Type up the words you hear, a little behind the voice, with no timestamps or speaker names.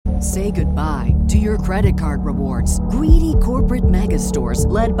Say goodbye to your credit card rewards. Greedy corporate mega stores,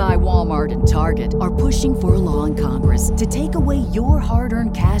 led by Walmart and Target, are pushing for a law in Congress to take away your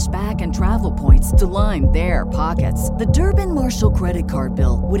hard-earned cash back and travel points to line their pockets. The Durbin-Marshall credit card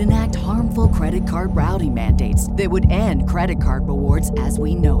bill would enact harmful credit card routing mandates that would end credit card rewards as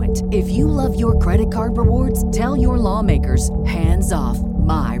we know it. If you love your credit card rewards, tell your lawmakers, hands off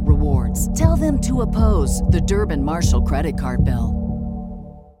my rewards. Tell them to oppose the Durbin-Marshall credit card bill.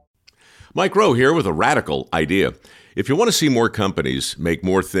 Mike Rowe here with a radical idea. If you want to see more companies make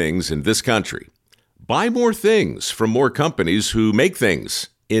more things in this country, buy more things from more companies who make things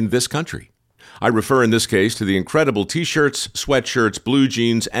in this country. I refer in this case to the incredible t-shirts, sweatshirts, blue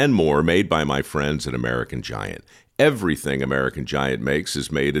jeans, and more made by my friends at American Giant. Everything American Giant makes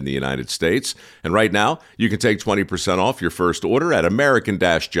is made in the United States. And right now, you can take 20% off your first order at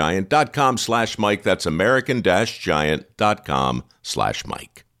american-giant.com/Mike. That's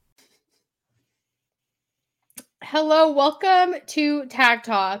american-giant.com/Mike. Hello, welcome to Tag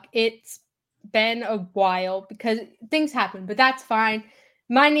Talk. It's been a while because things happen, but that's fine.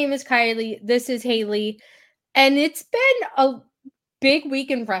 My name is Kylie. This is Haley. And it's been a big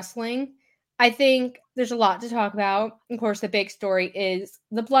week in wrestling. I think there's a lot to talk about. Of course, the big story is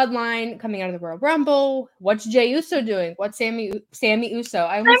the Bloodline coming out of the Royal Rumble. What's Jey Uso doing? What's Sammy Uso?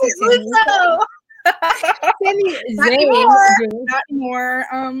 I almost said Sammy Uso.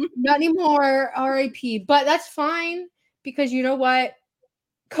 Not anymore. R.I.P. But that's fine because you know what?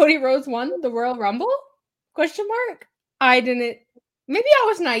 Cody Rhodes won the Royal Rumble? Question mark. I didn't. Maybe I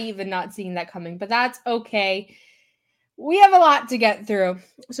was naive in not seeing that coming, but that's okay. We have a lot to get through,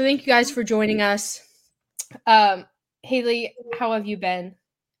 so thank you guys for joining us. Haley, how have you been?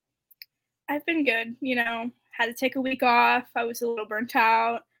 I've been good. Had to take a week off. I was a little burnt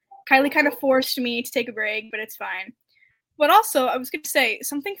out. Kylie kind of forced me to take a break, but it's fine. But also, I was going to say,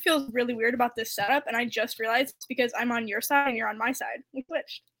 something feels really weird about this setup, and I just realized it's because I'm on your side and you're on my side. We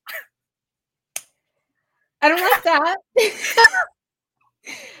switched. I don't like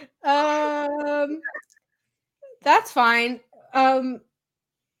that. That's fine. But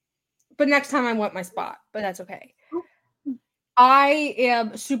next time I want my spot, but that's okay. I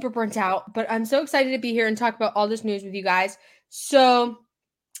am super burnt out, but I'm so excited to be here and talk about all this news with you guys. So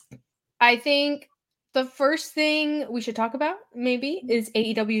I think the first thing we should talk about maybe is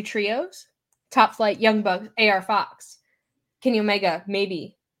AEW trios, Top Flight, Young Bucks, AR Fox, Kenny Omega,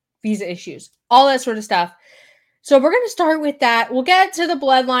 maybe visa issues, all that sort of stuff. So we're going to start with that. We'll get to the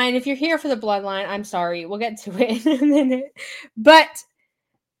Bloodline. If you're here for the Bloodline, I'm sorry. We'll get to it in a minute. But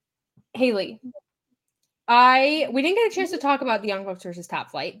Haley, we didn't get a chance to talk about the Young Bucks versus Top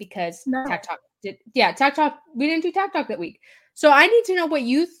Flight because Tag Talk we didn't do Tag Talk that week. So I need to know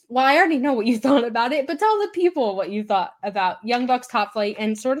I already know what you thought about it, but tell the people what you thought about Young Bucks Top Flight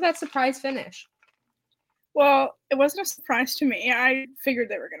and sort of that surprise finish. Well, it wasn't a surprise to me. I figured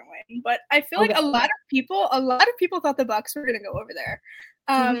they were going to win, but I feel like a lot of people thought the Bucks were going to go over there.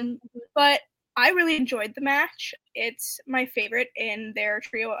 But I really enjoyed the match. It's my favorite in their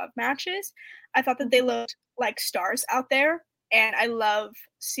trio of matches. I thought that they looked like stars out there, and I love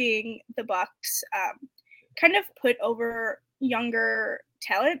seeing the Bucks kind of put over younger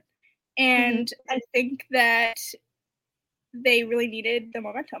talent, and I think that they really needed the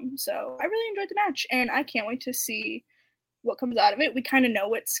momentum. So I really enjoyed the match, and I can't wait to see what comes out of it. We kind of know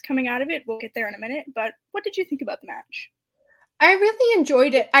what's coming out of it. We'll get there in a minute, but what did you think about the match? I really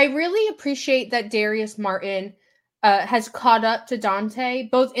enjoyed it. I really appreciate that Darius Martin has caught up to Dante,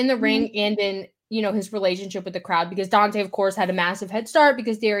 both in the ring and in, his relationship with the crowd, because Dante, of course, had a massive head start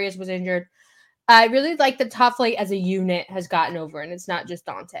because Darius was injured. I really like the Top Flight as a unit has gotten over, and it's not just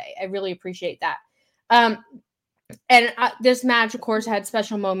Dante. I really appreciate that. And this match, of course, had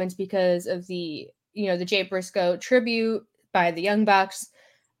special moments because of the Jay Briscoe tribute by the Young Bucks.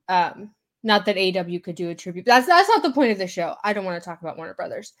 Not that AEW could do a tribute. That's not the point of the show. I don't want to talk about Warner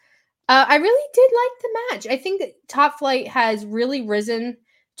Brothers. I really did like the match. I think that Top Flight has really risen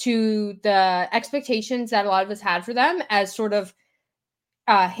to the expectations that a lot of us had for them as sort of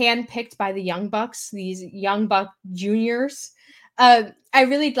handpicked by the Young Bucks, these Young Buck juniors. I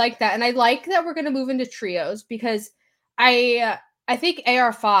really like that. And I like that we're going to move into trios because I think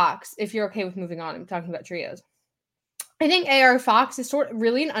AR Fox, if you're okay with moving on, I'm talking about trios. I think AR Fox is sort of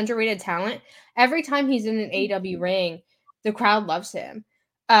really an underrated talent. Every time he's in an AEW ring, the crowd loves him.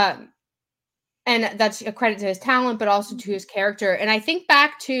 And that's a credit to his talent, but also to his character. And I think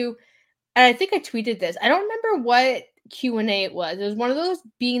back to, and I think I tweeted this. I don't remember what Q&A it was. It was one of those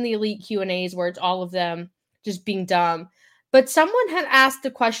Being the Elite Q&As where it's all of them just being dumb. But someone had asked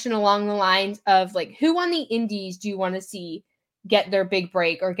a question along the lines of, like, who on the indies do you want to see get their big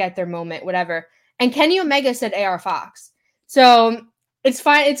break or get their moment, whatever. And Kenny Omega said AR Fox. So it's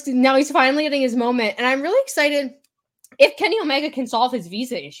fine. Now he's finally getting his moment. And I'm really excited if Kenny Omega can solve his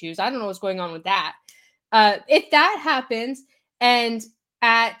visa issues. I don't know what's going on with that. If that happens, and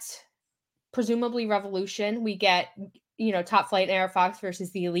at presumably Revolution, we get, Top Flight and AR Fox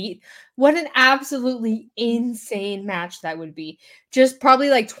versus the Elite. What an absolutely insane match that would be. Just probably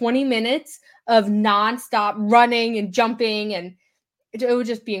like 20 minutes of nonstop running and jumping, and it would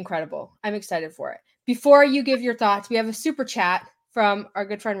just be incredible. I'm excited for it. Before you give your thoughts, we have a super chat from our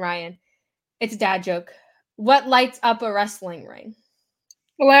good friend Ryan. It's a dad joke. What lights up a wrestling ring?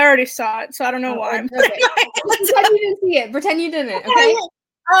 Well, I already saw it, so I don't know why. Pretend you didn't see it. Pretend you didn't, okay?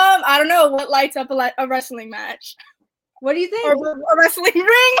 I don't know what lights up a wrestling match. What do you think? Or a wrestling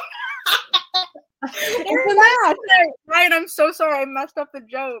ring? It's a match. Ryan, I'm so sorry I messed up the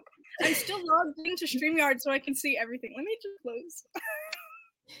joke. I'm still logged into StreamYard so I can see everything. Let me just close.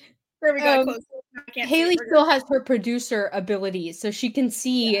 There we go. Close. Haley still has her producer abilities, so she can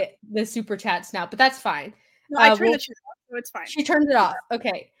see the super chats now, but that's fine. No, I turned the chat off, so it's fine. She turned it off.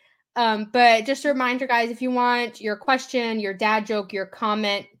 Okay. But just a reminder, guys, if you want your question, your dad joke, your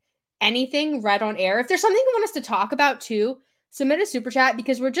comment, anything read on air, if there's something you want us to talk about too, submit a super chat,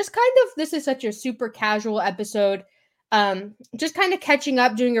 because we're just this is such a super casual episode. Just kind of catching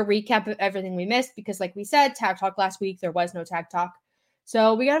up, doing a recap of everything we missed, because like we said, Tag Talk last week, there was no Tag Talk.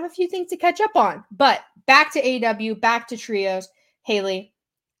 So we got a few things to catch up on. But back to AEW, back to trios. Haley,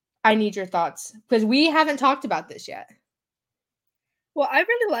 I need your thoughts, because we haven't talked about this yet. Well, I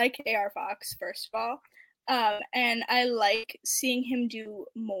really like AR Fox, first of all. And I like seeing him do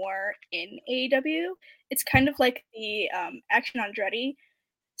more in AEW. It's kind of like the Action Andretti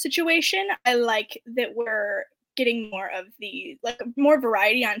situation. I like that we're getting more of more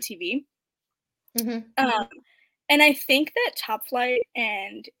variety on TV. Mm-hmm. And I think that Top Flight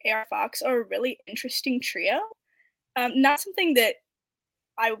and AR Fox are a really interesting trio. Not something that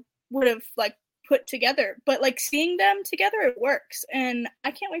I would have put together, but seeing them together, it works. And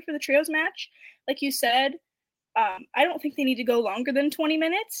I can't wait for the trios match. Like you said, I don't think they need to go longer than 20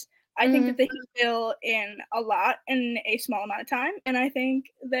 minutes. I think that they can fill in a lot in a small amount of time. And I think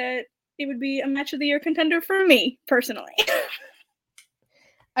that it would be a match of the year contender for me personally.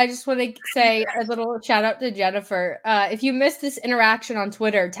 I just want to say a little shout out to Jennifer. If you missed this interaction on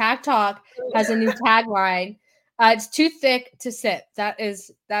Twitter, Tag Talk has a new tagline. It's too thick to sip. That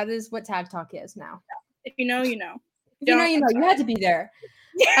is what Tag Talk is now. If you know, you know. You know. You had to be there.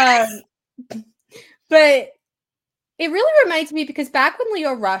 But it really reminds me, because back when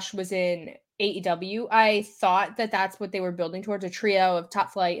Leo Rush was in AEW, I thought that that's what they were building towards, a trio of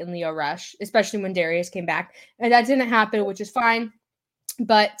Top Flight and Leo Rush, especially when Darius came back. And that didn't happen, which is fine.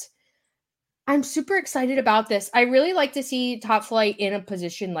 But I'm super excited about this. I really like to see Top Flight in a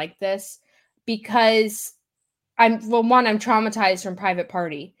position like this, because I'm traumatized from Private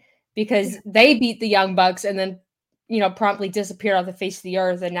Party, because they beat the Young Bucks and then, promptly disappeared off the face of the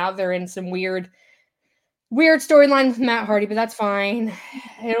earth. And now they're in some weird storyline with Matt Hardy, but that's fine.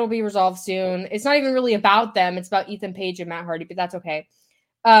 It'll be resolved soon. It's not even really about them. It's about Ethan Page and Matt Hardy, but that's okay.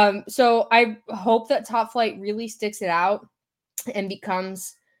 So I hope that Top Flight really sticks it out and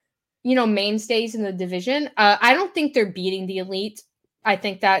becomes, mainstays in the division. I don't think they're beating the Elite. I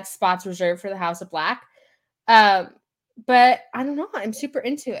think that spot's reserved for the House of Black. But I don't know. I'm super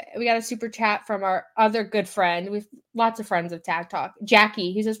into it. We got a super chat from our other good friend. We've lots of friends of Tag Talk.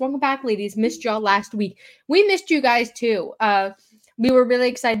 Jackie, he says, "Welcome back, ladies. Missed y'all last week." We missed you guys too. We were really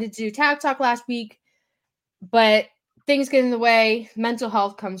excited to do Tag Talk last week, but things get in the way. Mental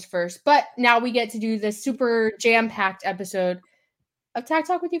health comes first. But now we get to do this super jam-packed episode of Tag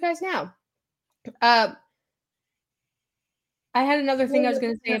Talk with you guys now. I had another thing I was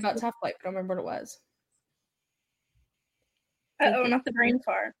going to say about Top Flight, but I don't remember what it was. Uh-oh, not the brain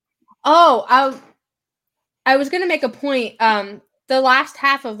fart. Oh, I was going to make a point. The last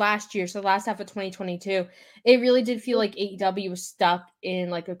half of last year, so the last half of 2022, it really did feel like AEW was stuck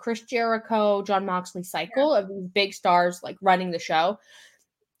in a Chris Jericho, Jon Moxley cycle of these big stars running the show,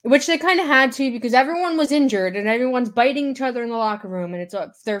 which they kind of had to, because everyone was injured and everyone's biting each other in the locker room, and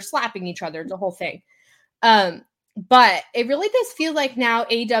they're slapping each other. It's a whole thing. But it really does feel like now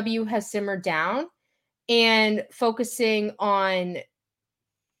AEW has simmered down and focusing on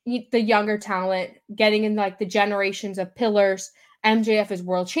the younger talent, getting in the generations of pillars. MJF is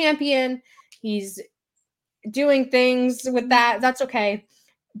world champion. He's doing things with that. That's okay.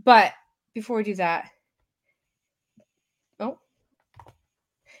 But before we do that,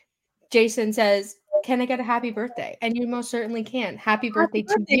 Jason says, "Can I get a happy birthday?" And you most certainly can. Happy birthday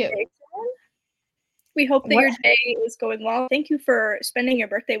to you. We hope that your day is going well. Thank you for spending your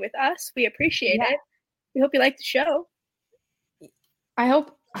birthday with us. We appreciate it. We hope you like the show. I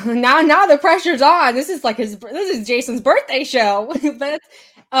hope now the pressure's on. This is Jason's birthday show. But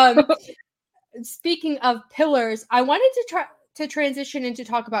speaking of pillars, I wanted to transition into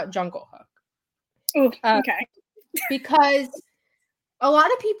talk about Jungle Hook. Ooh, okay. Because a lot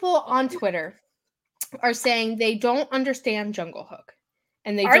of people on Twitter are saying they don't understand Jungle Hook.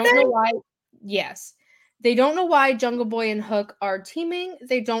 And they don't know why. Yes. They don't know why Jungle Boy and Hook are teaming.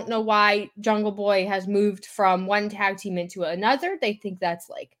 They don't know why Jungle Boy has moved from one tag team into another. They think that's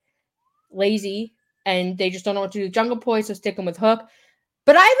like lazy and they just don't know what to do with Jungle Boy, so stick them with Hook.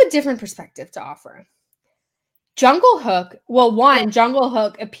 But I have a different perspective to offer. Jungle Hook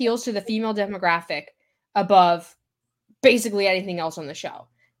appeals to the female demographic above basically anything else on the show.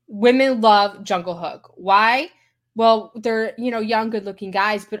 Women love Jungle Hook. Why? Well, they're, young, good-looking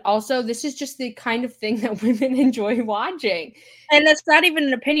guys, but also this is just the kind of thing that women enjoy watching. And that's not even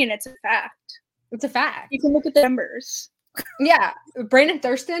an opinion, it's a fact. It's a fact. You can look at the numbers. Yeah. Brandon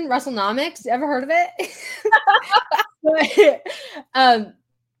Thurston, WrestleNomics, ever heard of it?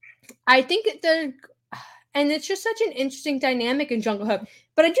 I think and it's just such an interesting dynamic in Jungle Hook.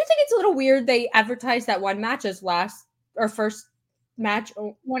 But I do think it's a little weird they advertised that one match as first match.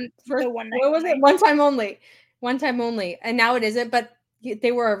 One time only. One time only. And now it isn't, but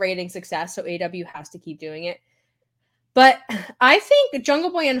they were a rating success, so AEW has to keep doing it. But I think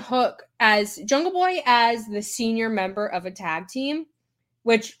Jungle Boy and Hook as the senior member of a tag team,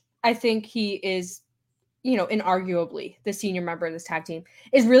 which I think he is, inarguably the senior member of this tag team,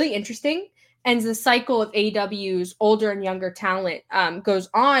 is really interesting. And the cycle of AEW's older and younger talent goes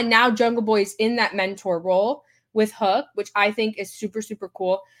on. Now Jungle Boy's in that mentor role with Hook, which I think is super, super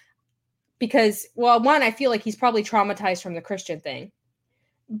cool. Because, well, one, I feel like he's probably traumatized from the Christian thing.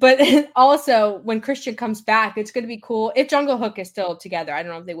 But also, when Christian comes back, it's going to be cool. If Jungle Hook is still together, I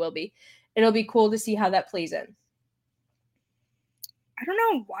don't know if they will be. It'll be cool to see how that plays in. I don't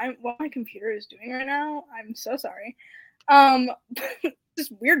know what my computer is doing right now. I'm so sorry.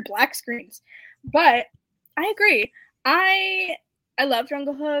 Just weird black screens. But I agree. I love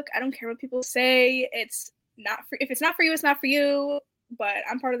Jungle Hook. I don't care what people say. If it's not for you, it's not for you. But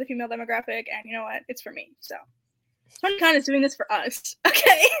I'm part of the female demographic, and you know what? It's for me. So, Con is doing this for us,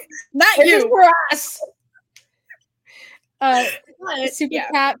 okay? Not you. This is for us.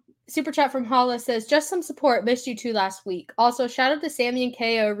 Super chat from Hala says, just some support. Missed you two last week. Also, shout out to Sammy and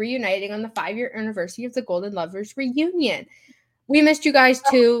KO reuniting on the 5-year anniversary of the Golden Lovers reunion. We missed you guys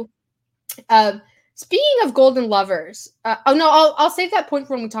too. Speaking of Golden Lovers, I'll save that point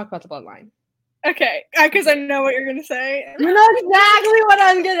for when we talk about the Bloodline. Okay, because I know what you're gonna say. You know exactly what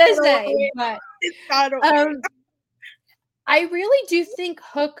I'm gonna say. But I really do think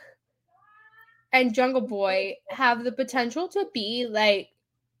Hook and Jungle Boy have the potential to be like,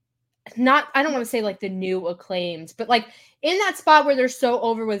 I don't want to say like the new Acclaimed, but like in that spot where they're so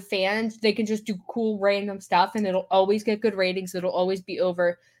over with fans, they can just do cool random stuff and it'll always get good ratings. It'll always be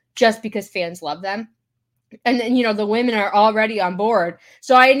over just because fans love them. And then, the women are already on board.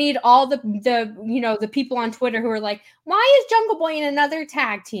 So I need all the people on Twitter who are like, why is Jungle Boy in another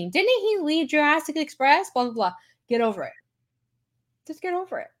tag team? Didn't he leave Jurassic Express? Blah, blah, blah. Get over it. Just get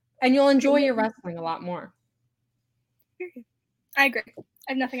over it. And you'll enjoy your wrestling a lot more. I agree. I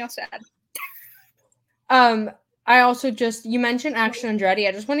have nothing else to add. I also you mentioned Action Andretti.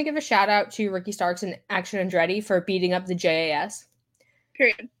 I just want to give a shout out to Ricky Starks and Action Andretti for beating up the JAS.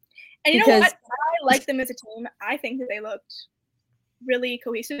 Period. And you know what? I like them as a team. I think that they looked really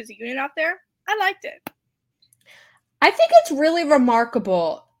cohesive as a unit out there. I liked it. I think it's really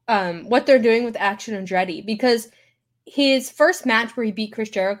remarkable what they're doing with Action Andretti because his first match where he beat Chris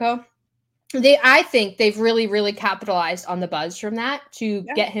Jericho, I think they've really, really capitalized on the buzz from that to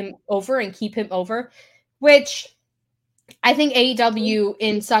get him over and keep him over, which I think AEW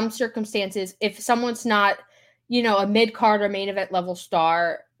in some circumstances, if someone's not, a mid-card or main event level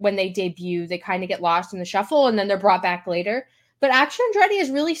star, when they debut, they kind of get lost in the shuffle and then they're brought back later. But Action Andretti has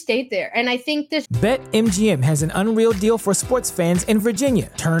really stayed there. And I think this... BetMGM has an unreal deal for sports fans in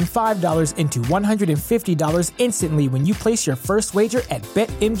Virginia. Turn $5 into $150 instantly when you place your first wager at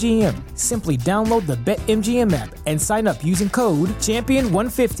BetMGM. Simply download the BetMGM app and sign up using code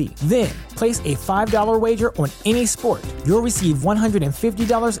Champion150. Then, place a $5 wager on any sport. You'll receive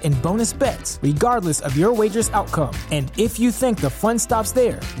 $150 in bonus bets, regardless of your wager's outcome. And if you think the fun stops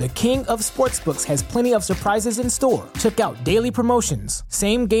there, the king of sportsbooks has plenty of surprises in store. Check out daily promotions,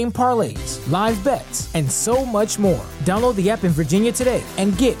 same game parlays, live bets, and so much more. Download the app in Virginia today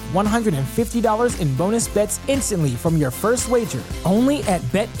and get $150 in bonus bets instantly from your first wager. Only at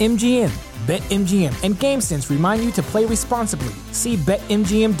BetMGM. BetMGM and GameSense remind you to play responsibly. See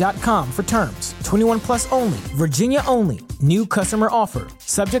BetMGM.com for terms. 21 plus only. Virginia only. New customer offer.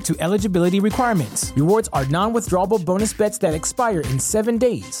 Subject to eligibility requirements. Rewards are non-withdrawable bonus bets that expire in 7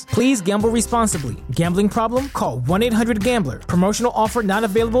 days. Please gamble responsibly. Gambling problem? Call 1-800-GAMBLER. Promotional offer not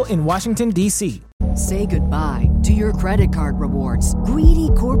available in Washington, D.C. Say goodbye to your credit card rewards. Greedy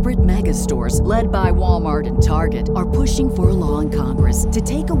corporate mega stores, led by Walmart and Target, are pushing for a law in Congress to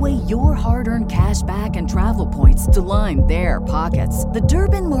take away your hard-earned cash back and travel points to line their pockets. The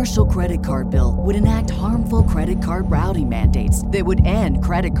Durbin-Marshall credit card bill would enact harmful credit card routing mandates that would end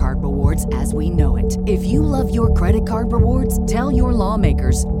credit card rewards as we know it. If you love your credit card rewards, tell your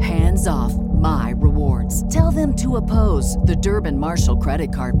lawmakers, hands off my rewards. Tell them to oppose the Durbin-Marshall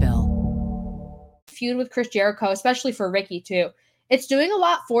credit card bill. Feud with Chris Jericho, especially for Ricky too. It's doing a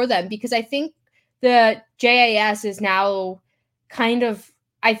lot for them because I think the JAS is now kind of,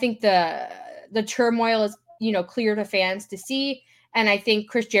 I think the turmoil is, clear to fans to see. And I think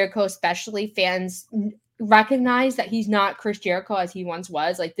Chris Jericho, especially, fans recognize that he's not Chris Jericho as he once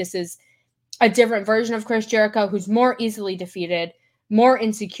was. Like, this is a different version of Chris Jericho who's more easily defeated, more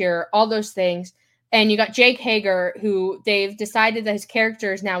insecure, all those things. And you got Jake Hager, who they've decided that his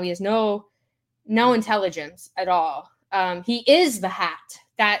character is now, he has no intelligence at all. He is the Hat.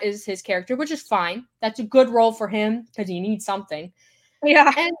 That is his character, which is fine. That's a good role for him because he needs something.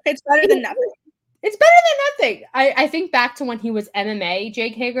 Yeah, and it's better than nothing. It's better than nothing. I think back to when he was MMA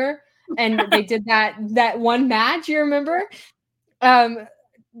Jake Hager, and they did that one match. You remember?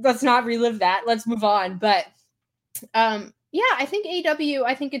 Let's not relive that. Let's move on. But yeah, I think AEW.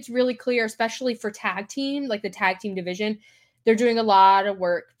 I think it's really clear, especially for tag team, like the tag team division. They're doing a lot of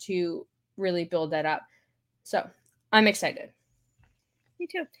work to really build that up. So I'm excited. Me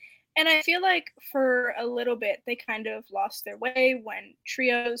too. And I feel like for a little bit, they kind of lost their way when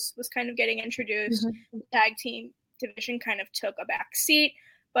trios was kind of getting introduced. Mm-hmm. The tag team division kind of took a back seat,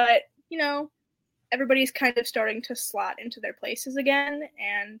 but everybody's kind of starting to slot into their places again,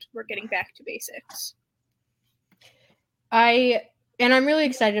 and we're getting back to basics. I'm really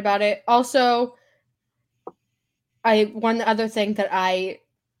excited about it. Also, one other thing that I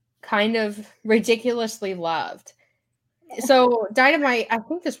kind of ridiculously loved. So Dynamite, I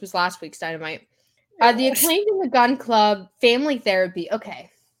think this was last week's Dynamite. The Acclaimed in the Gun Club, Family Therapy.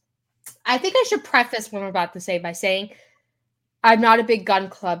 Okay. I think I should preface what I'm about to say by saying I'm not a big Gun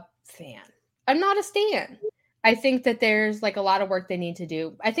Club fan. I'm not a stan. I think that there's like a lot of work they need to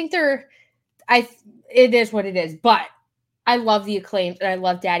do. I think it is what it is, but I love the Acclaimed and I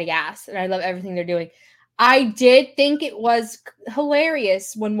love Daddy Ass and I love everything they're doing. I did think it was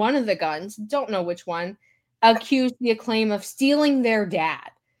hilarious when one of the Guns, don't know which one, accused the Acclaim of stealing their dad.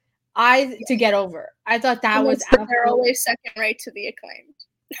 To get over. I thought that was they're always second right to the Acclaimed.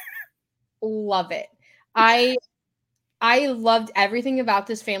 Love it. I loved everything about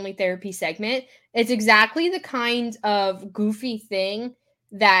this family therapy segment. It's exactly the kind of goofy thing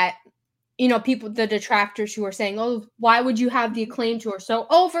that people, the detractors who are saying, oh, why would you have the Acclaimed who are so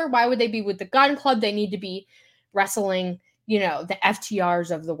over? Why would they be with the Gun Club? They need to be wrestling, the FTRs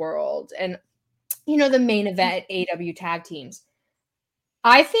of the world and, the main event AEW tag teams.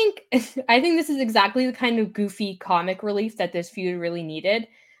 I think this is exactly the kind of goofy comic relief that this feud really needed.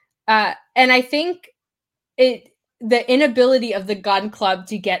 And I think the inability of the Gun Club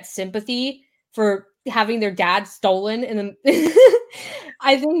to get sympathy for having their dad stolen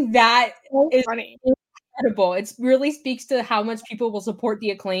I think that is funny. Incredible. It really speaks to how much people will support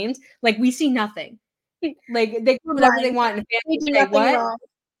the Acclaimed. Like, we see nothing. Like, they do whatever they want. And fans say, what? Wrong.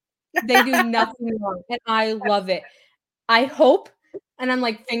 They do nothing wrong. And I love it. I hope, and I'm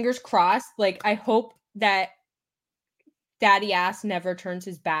like, fingers crossed, like, I hope that Daddy Ass never turns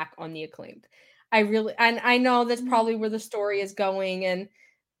his back on the Acclaimed. I know that's probably where the story is going, and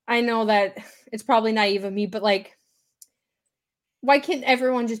I know that it's probably naive of me, but like, why can't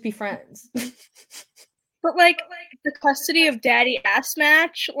everyone just be friends? But like the custody of Daddy Ass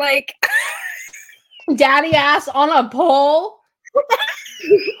match, like Daddy Ass on a pole.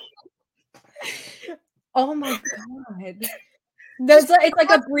 Oh my god! It's like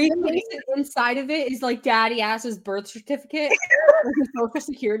a briefcase. Inside of it is like Daddy Ass's birth certificate, like a social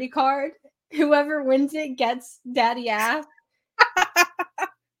security card. Whoever wins it gets Daddy Ass.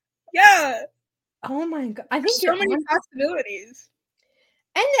 Yeah. Oh my god! I think so many possibilities.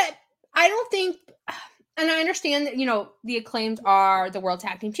 And I don't think, and I understand that the Acclaimed are the World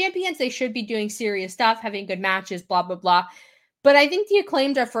Tag Team Champions. They should be doing serious stuff, having good matches, blah blah blah. But I think the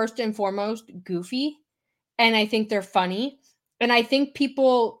Acclaimed are first and foremost goofy, and I think they're funny, and I think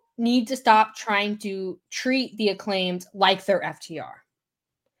people need to stop trying to treat the Acclaimed like they're FTR.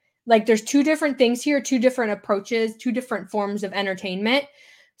 Like there's two different things here, two different approaches, two different forms of entertainment.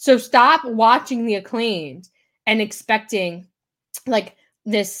 So stop watching the Acclaimed and expecting like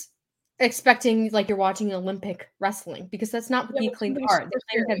you're watching Olympic wrestling, because that's not what the Acclaimed are. The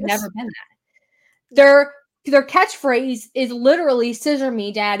Acclaimed have never been that. Their catchphrase is literally "scissor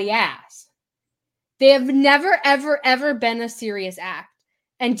me, daddy ass." They have never, ever, ever been a serious act.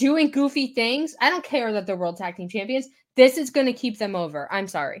 And doing goofy things, I don't care that they're World Tag Team Champions. This is going to keep them over. I'm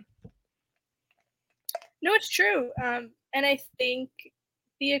sorry. No, it's true. And I think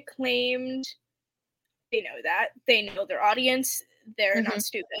the Acclaimed, they know that. They know their audience. They're not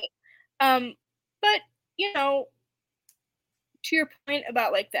stupid. But, you know, to your point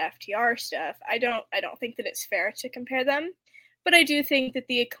about like the FTR stuff, I don't think that it's fair to compare them. But I do think that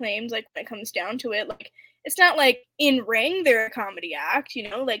the Acclaimed, like when it comes down to it, like it's not like in ring they're a comedy act, you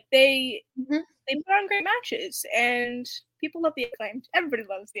know, like they put on great matches and people love the Acclaimed. Everybody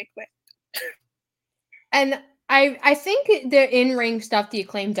loves the Acclaimed. And I think the in-ring stuff the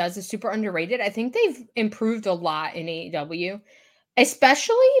Acclaimed does is super underrated. I think they've improved a lot in AEW,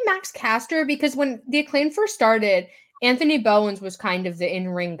 especially Max Caster, because when the Acclaimed first started, Anthony Bowens was kind of the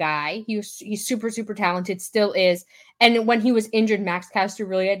in-ring guy. He's super, super talented, still is. And when he was injured, Max Caster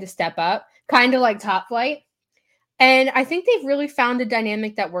really had to step up, kind of like Top Flight. And I think they've really found a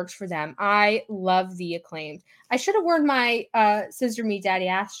dynamic that works for them. I love the Acclaimed. I should have worn my Scissor Me Daddy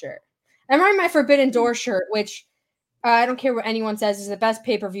Ass shirt. I'm wearing my Forbidden Door shirt, which I don't care what anyone says is the best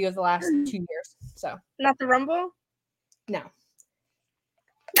pay-per-view of the last 2 years. So not the Rumble? No.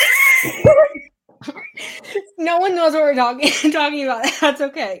 No one knows what we're talking about. That's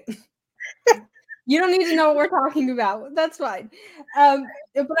okay. You don't need to know what we're talking about. That's fine.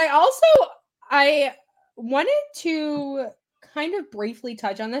 But I wanted to kind of briefly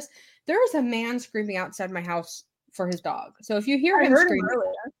touch on this. There is a man screaming outside my house for his dog. So if you hear him screaming,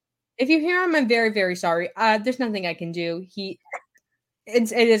 if you hear him, I'm very, very sorry. There's nothing I can do. It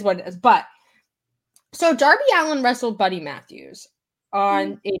is what it is. But so Darby Allin wrestled Buddy Matthews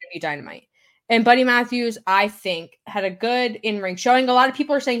on AEW Dynamite. And Buddy Matthews, I think, had a good in-ring showing. A lot of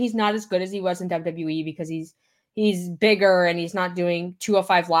people are saying he's not as good as he was in WWE because he's bigger and he's not doing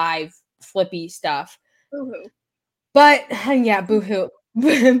 205 Live flippy stuff. Boo-hoo. But, yeah, boo-hoo.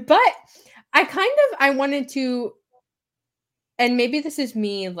 But I wanted to, and maybe this is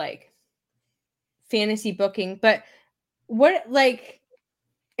me, like, fantasy booking, but what, like,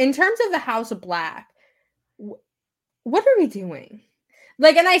 in terms of the House of Black, what are we doing?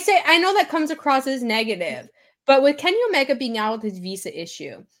 Like, and I know that comes across as negative, but with Kenny Omega being out with his visa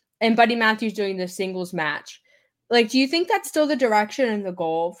issue and Buddy Matthews doing the singles match, like, do you think that's still the direction and the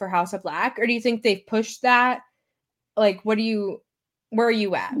goal for House of Black? Or do you think they've pushed that? Like, where are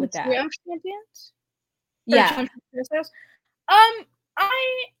you at with that? Champions? Yeah.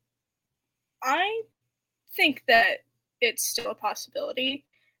 I think that it's still a possibility.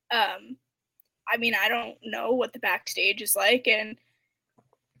 I mean, I don't know what the backstage is like and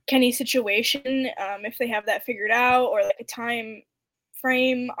Kenny's situation, if they have that figured out or like a time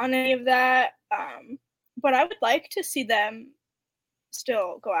frame on any of that. But I would like to see them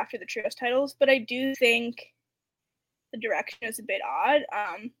still go after the trios titles, but I do think the direction is a bit odd.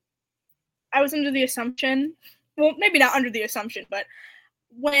 I was under the assumption, well, maybe not under the assumption, but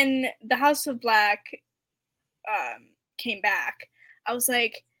when the House of Black came back, I was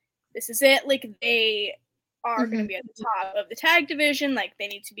like, this is it. Like, they are going to be at the top of the tag division. Like, they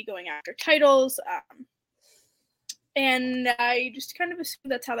need to be going after titles. And I just kind of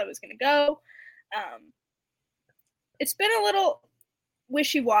assumed that's how that was going to go. It's been a little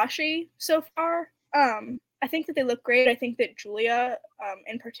wishy-washy so far. I think that they look great. I think that Julia,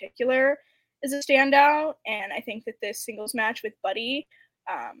 in particular, is a standout. And I think that this singles match with Buddy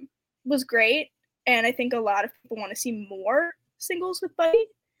was great. And I think a lot of people want to see more singles with Buddy.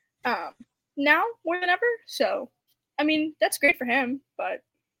 Now more than ever. So, I mean, that's great for him, but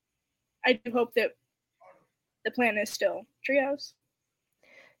I do hope that the plan is still trios.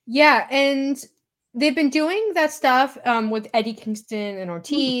 Yeah, and they've been doing that stuff with Eddie Kingston and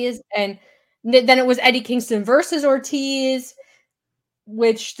Ortiz, and then it was Eddie Kingston versus Ortiz,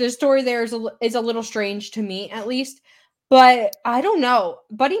 which the story there is a little strange to me, at least. But I don't know.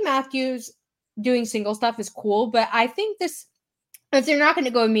 Buddy Matthews doing single stuff is cool, but I think if they're not going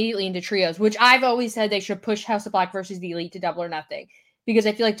to go immediately into trios, which I've always said they should push House of Black versus the Elite to Double or Nothing, because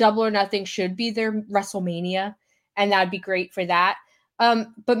I feel like Double or Nothing should be their WrestleMania, and that'd be great for that.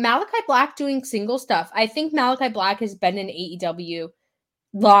 But Malachi Black doing single stuff, I think Malachi Black has been in AEW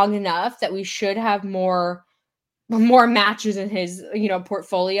long enough that we should have more matches in his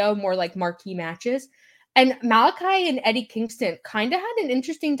portfolio, more like marquee matches. And Malachi and Eddie Kingston kind of had an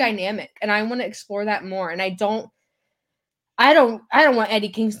interesting dynamic, and I want to explore that more. And I don't want Eddie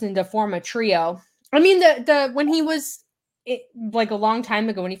Kingston to form a trio. I mean, the when he was like a long time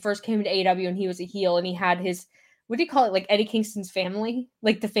ago when he first came to AEW and he was a heel and he had his, what do you call it, like Eddie Kingston's family,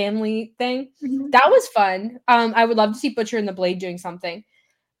 like the family thing. Mm-hmm. That was fun. I would love to see Butcher and the Blade doing something,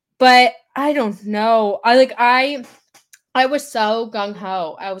 but I don't know. I was so gung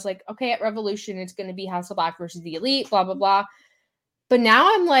ho. I was like, okay, at Revolution it's going to be House of Black versus the Elite, blah blah blah. But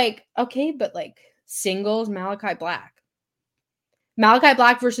now I'm like, okay, but like singles Malachi Black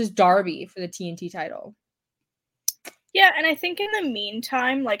versus Darby for the TNT title. Yeah, and I think in the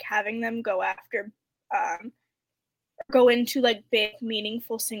meantime, like having them go into like big,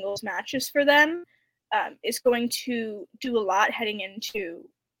 meaningful singles matches for them is going to do a lot heading into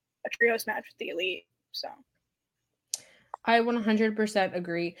a trios match with the Elite. So I 100%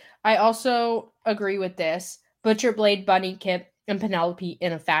 agree. I also agree with this. Butcher, Blade, Bunny, Kip, and Penelope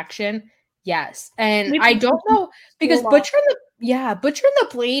in a faction. Yes. And I don't know because Butcher and the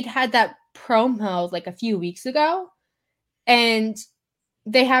Blade had that promo like a few weeks ago. And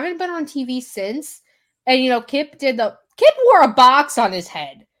they haven't been on TV since. And Kip wore a box on his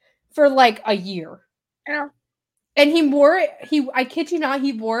head for like a year. Yeah. And he wore it, I kid you not,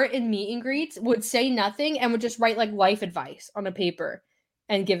 he wore it in meet and greets, would say nothing, and would just write like life advice on a paper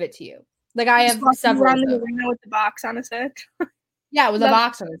and give it to you. Like I have several around the arena with the box on his head. Yeah, with a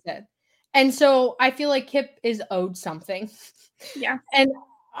box on his head. And so I feel like Kip is owed something. Yeah. And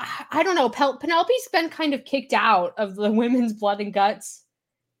I don't know, Penelope's been kind of kicked out of the women's blood and guts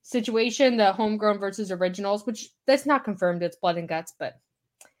situation, the homegrown versus originals, which that's not confirmed it's blood and guts, but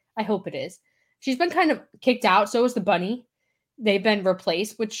I hope it is. She's been kind of kicked out. So is the Bunny. They've been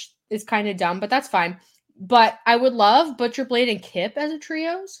replaced, which is kind of dumb, but that's fine. But I would love Butcher, Blade, and Kip as a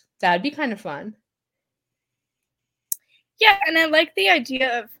trios. That'd be kind of fun. Yeah, and I like the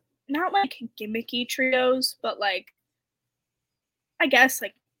idea of not like gimmicky trios, but like, I guess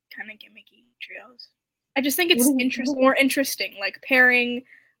like kind of gimmicky trios. I just think it's more interesting, like pairing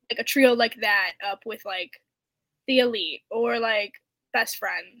like a trio like that up with like the Elite or like Best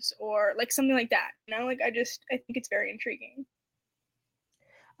Friends or like something like that. Like I think it's very intriguing.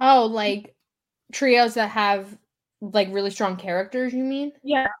 Oh, like trios that have like really strong characters, you mean?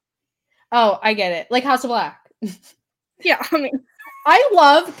 Yeah. Oh, I get it. Like House of Black. Yeah, I mean,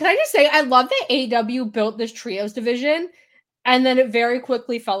 can I just say, I love that AEW built this trios division and then it very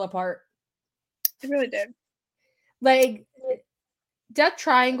quickly fell apart. It really did. Like, Death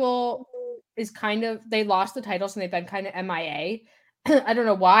Triangle is kind of, they lost the titles and they've been kind of MIA. I don't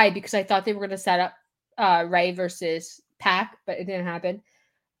know why, because I thought they were going to set up Ray versus Pac, but it didn't happen.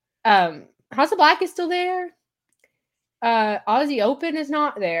 House of Black is still there. Aussie Open is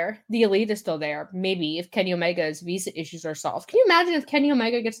not there. The Elite is still there. Maybe if Kenny Omega's visa issues are solved. Can you imagine if Kenny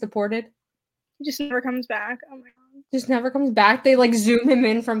Omega gets deported? He just never comes back. Oh my god. Just never comes back. They like zoom him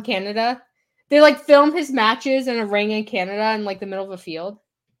in from Canada. They like film his matches in a ring in Canada in like the middle of a field.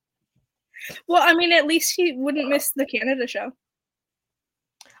 Well, I mean, at least he wouldn't miss the Canada show.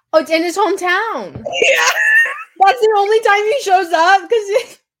 Oh, it's in his hometown. Yeah. That's the only time he shows up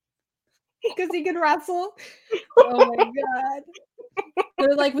because he can wrestle. Oh my god.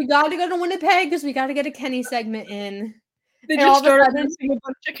 They're like, we got to go to Winnipeg because we got to get a Kenny segment in. They just started missing a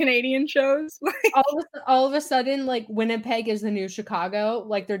bunch of Canadian shows. all of a sudden, like Winnipeg is the new Chicago.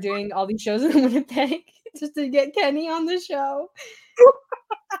 Like they're doing all these shows in Winnipeg just to get Kenny on the show.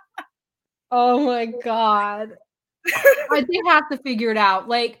 Oh my god. They have to figure it out.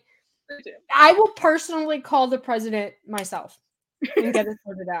 Like, I will personally call the president myself and get it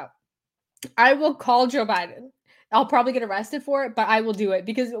sorted out. I will call Joe Biden. I'll probably get arrested for it, but I will do it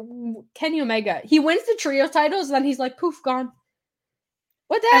because Kenny Omega, he wins the trio titles, and then he's like, poof, gone.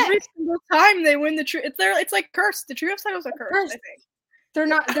 What the heck? Every single time they win the trio, it's like cursed. The trio titles are cursed, I think. They're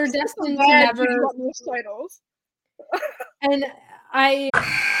not. They're destined to never those titles. And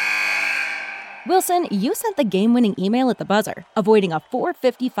Wilson, you sent the game-winning email at the buzzer, avoiding a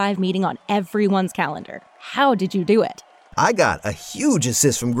 4:55 meeting on everyone's calendar. How did you do it? I got a huge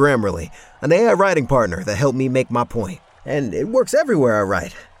assist from Grammarly, an AI writing partner that helped me make my point. And it works everywhere I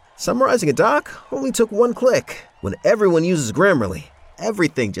write. Summarizing a doc only took one click. When everyone uses Grammarly,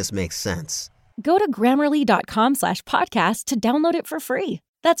 everything just makes sense. Go to Grammarly.com/podcast to download it for free.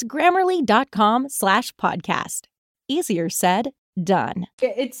 That's Grammarly.com/podcast. Easier said, done.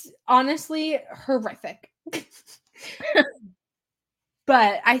 It's honestly horrific.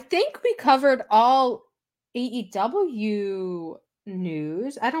 But I think we covered all AEW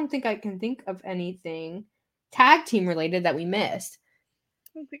news. I don't think I can think of anything tag team related that we missed. I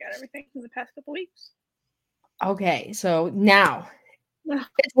think we got everything in the past couple weeks. Okay, so now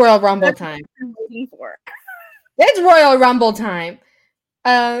it's Royal Rumble time. I'm waiting for. It's Royal Rumble time.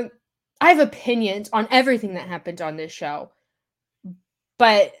 I have opinions on everything that happened on this show,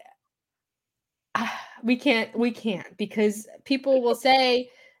 but we can't because people will say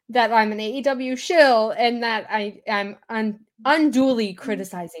that I'm an AEW shill and that I'm unduly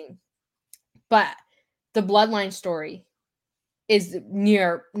criticizing. But the Bloodline story is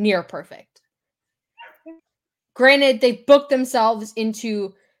near perfect. Granted, they booked themselves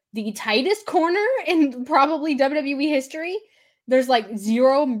into the tightest corner in probably WWE history. There's like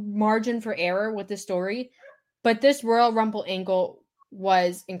zero margin for error with the story, but this Royal Rumble angle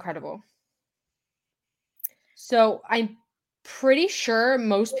was incredible. So I'm pretty sure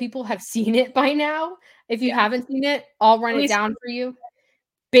most people have seen it by now. If you haven't seen it, I'll run it down for you.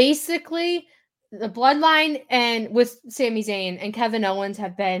 Basically, the Bloodline and with Sami Zayn and Kevin Owens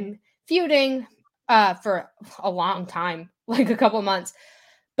have been feuding for a long time, like a couple months.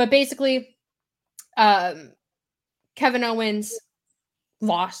 But basically, Kevin Owens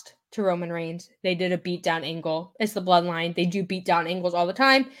lost to Roman Reigns. They did a beatdown angle. It's the Bloodline. They do beatdown angles all the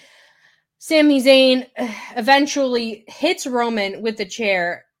time. Sami Zayn eventually hits Roman with the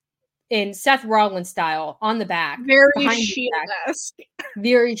chair in Seth Rollins style on the back. Very Shield-esque.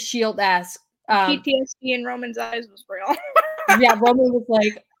 Very Shield-esque. PTSD in Roman's eyes was real. Yeah, Roman was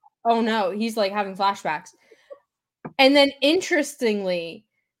like, oh no, he's like having flashbacks. And then interestingly,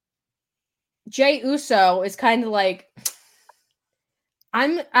 Jey Uso is kind of like,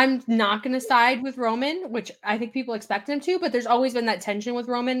 I'm not going to side with Roman, which I think people expect him to, but there's always been that tension with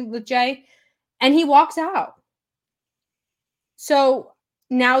Roman with Jey, and he walks out. So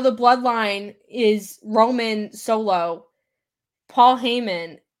now the Bloodline is Roman Solo, Paul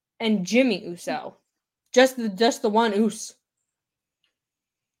Heyman, and Jimmy Uso. Just the one Us.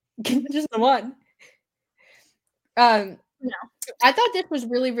 Just the one. No. I thought this was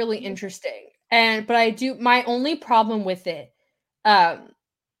really, really interesting. But my only problem with it,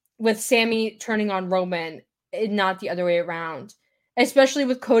 with Sami turning on Roman, not the other way around, especially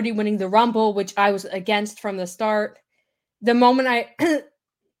with Cody winning the Rumble, which I was against from the start. The moment I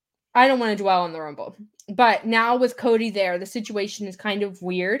don't want to dwell on the Rumble, but now with Cody there, the situation is kind of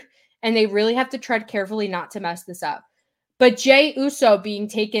weird, and they really have to tread carefully not to mess this up. But Jey Uso being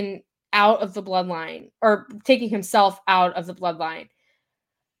taken out of the Bloodline, or taking himself out of the Bloodline,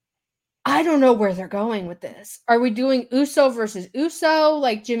 I don't know where they're going with this. Are we doing Uso versus Uso,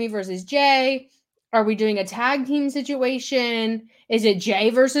 like Jimmy versus Jey? Are we doing a tag team situation? Is it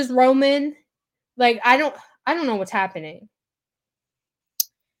Jey versus Roman? Like, I don't know what's happening.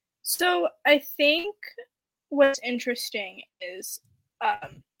 So I think what's interesting is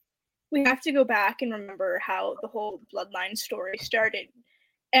we have to go back and remember how the whole Bloodline story started,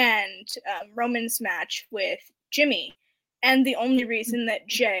 and Roman's match with Jimmy. And the only reason that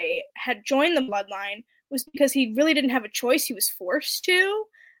Jey had joined the Bloodline was because he really didn't have a choice. He was forced to,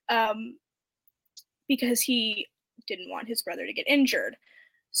 because he didn't want his brother to get injured.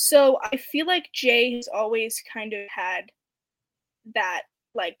 So I feel like Jey has always kind of had that,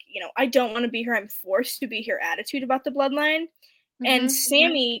 like, I don't want to be here, I'm forced to be here attitude about the Bloodline. Mm-hmm. And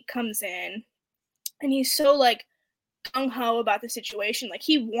Sami comes in and he's so like gung-ho about the situation. Like,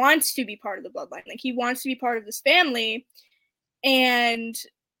 he wants to be part of the Bloodline. Like, he wants to be part of this family. And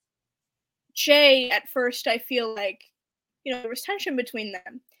Jey, at first, I feel like, there was tension between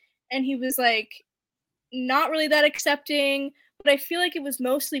them. And he was like not really that accepting, but I feel like it was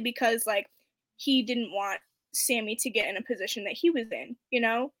mostly because like he didn't want Sami to get in a position that he was in,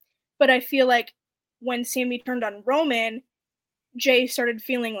 But I feel like when Sami turned on Roman, Jey started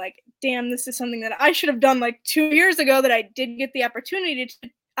feeling like, damn, this is something that I should have done like 2 years ago that I didn't get the opportunity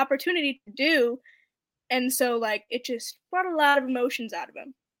to do. And so like it just brought a lot of emotions out of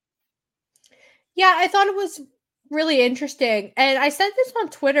him. Yeah, I thought it was really interesting. And I said this on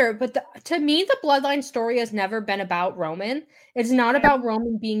Twitter, but to me, the Bloodline story has never been about Roman. It's not about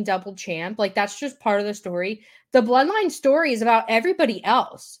Roman being double champ. Like, that's just part of the story. The Bloodline story is about everybody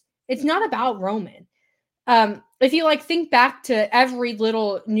else. It's not about Roman. If you like think back to every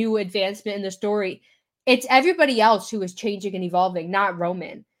little new advancement in the story, it's everybody else who is changing and evolving, not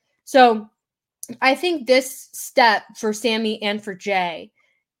Roman. So I think this step for Sami and for Jey,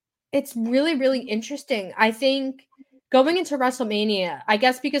 it's really, really interesting. I think going into WrestleMania, I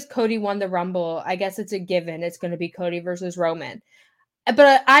guess because Cody won the Rumble, I guess it's a given. It's going to be Cody versus Roman.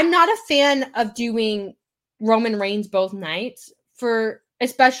 But I'm not a fan of doing Roman Reigns both nights, for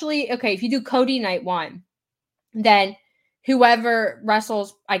especially, okay, if you do Cody night 1, then whoever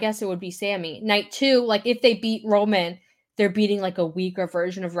wrestles, I guess it would be Sami. Night 2, like if they beat Roman, they're beating like a weaker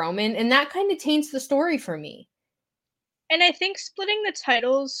version of Roman. And that kind of taints the story for me. And I think splitting the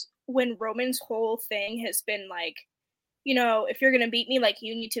titles when Roman's whole thing has been like, if you're gonna beat me, like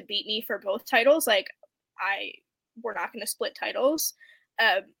you need to beat me for both titles. Like, we're not gonna split titles.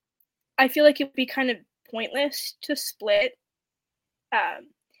 I feel like it would be kind of pointless to split.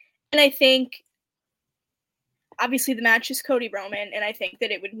 And I think obviously the match is Cody Roman, and I think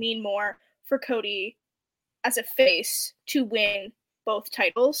that it would mean more for Cody as a face to win both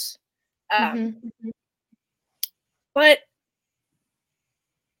titles. But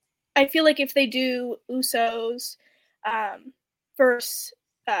I feel like if they do Usos versus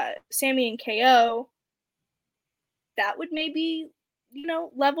Sammy and KO, that would maybe,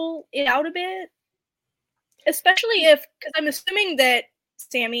 level it out a bit. Especially because I'm assuming that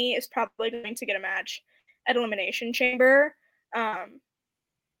Sammy is probably going to get a match at Elimination Chamber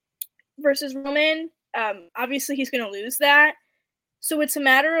versus Roman. Obviously, he's going to lose that. So it's a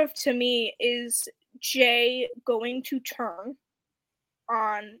matter of, to me, is Jay going to turn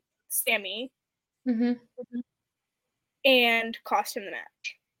on Sammy and cost him the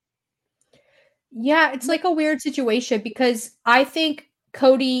match? Yeah, it's like a weird situation because I think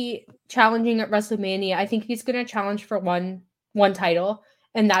Cody challenging at WrestleMania, I think he's going to challenge for one title,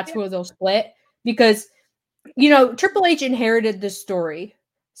 and that's where they'll split because, Triple H inherited this story.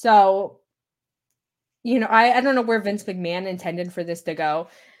 So, I don't know where Vince McMahon intended for this to go,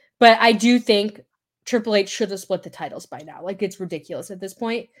 but I do think Triple H should have split the titles by now. Like, it's ridiculous at this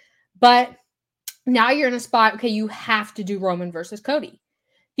point. But now you're in a spot, okay, you have to do Roman versus Cody.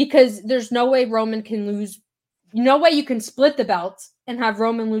 Because there's no way Roman can lose. No way you can split the belts and have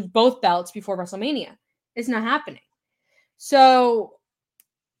Roman lose both belts before WrestleMania. It's not happening. So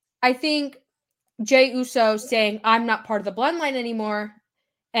I think Jey Uso saying, I'm not part of the Bloodline anymore,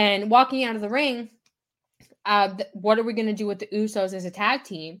 and walking out of the ring, what are we going to do with the Usos as a tag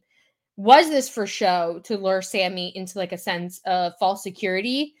team? Was this for show to lure Sammy into like a sense of false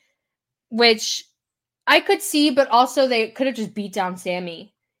security, which I could see, but also they could have just beat down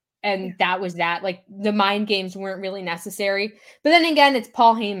Sammy. And that was that. Like, the mind games weren't really necessary. But then again, it's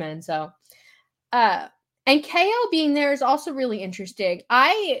Paul Heyman. So, and KO being there is also really interesting.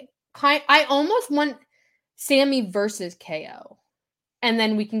 I almost want Sammy versus KO. And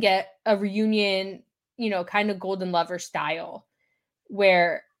then we can get a reunion, kind of Golden Lover style,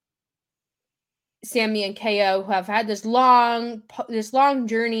 where Sammy and KO, who have had this long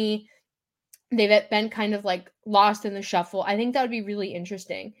journey, they've been kind of like lost in the shuffle. I think that would be really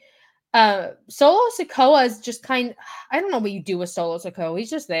interesting. Solo Sikoa is just I don't know what you do with Solo Sikoa. He's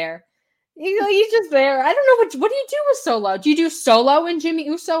just there. He's just there. I don't know what do you do with Solo? Do you do Solo and Jimmy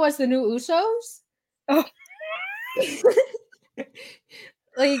Uso as the new Usos? Oh.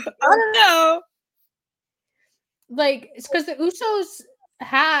 Like, I don't know. Like, it's because the Usos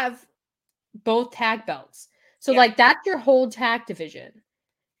have both tag belts. So like that's your whole tag division.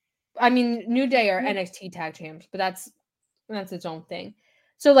 I mean, New Day are NXT tag champs, but that's its own thing.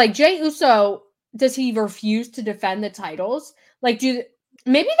 So like Jey Uso, does he refuse to defend the titles? Like,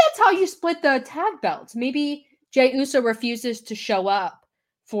 maybe that's how you split the tag belts. Maybe Jey Uso refuses to show up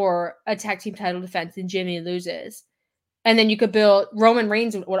for a tag team title defense and Jimmy loses. And then you could build, Roman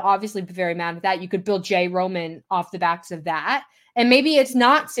Reigns would obviously be very mad at that. You could build Jey Roman off the backs of that. And maybe it's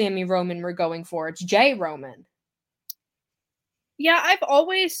not Sammy Roman we're going for. It's Jey Roman. Yeah, I've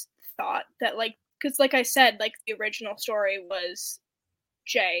always thought that, like, because like I said, like the original story was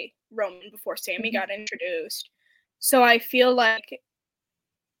Jey Roman before Sammy got introduced. So I feel like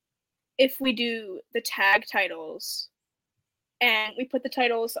if we do the tag titles and we put the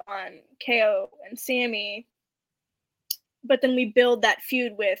titles on KO and Sammy, but then we build that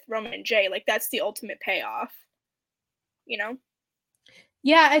feud with Roman and Jey, like that's the ultimate payoff,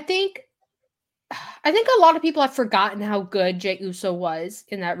 Yeah, I think a lot of people have forgotten how good Jey Uso was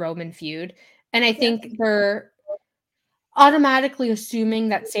in that Roman feud. And I think they're automatically assuming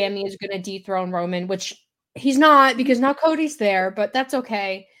that Sammy is going to dethrone Roman, which he's not because now Cody's there, but that's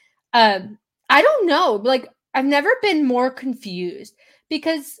okay. I don't know. Like, I've never been more confused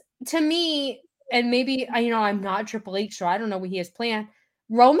because to me, and maybe, I'm not Triple H, so I don't know what he has planned.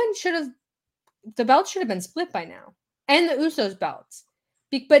 The belt should have been split by now. And the Usos belts.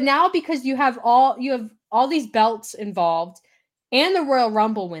 But now because you have all these belts involved and the Royal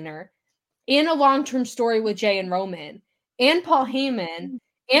Rumble winner and a long-term story with Jey and Roman and Paul Heyman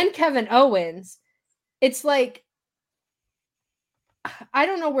and Kevin Owens, it's like, I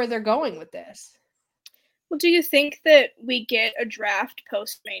don't know where they're going with this. Well, do you think that we get a draft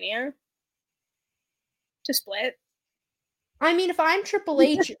post-Mania to split? I mean, if I'm Triple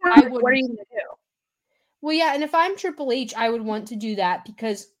H, I would. What are you going to do? Well, yeah, and if I'm Triple H, I would want to do that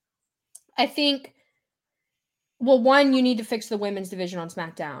because I think well, one, you need to fix the women's division on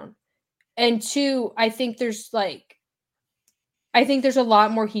SmackDown. And two, I think there's a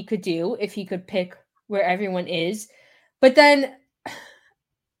lot more he could do if he could pick where everyone is. But then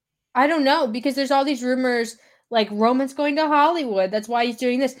I don't know, because there's all these rumors like Roman's going to Hollywood. That's why he's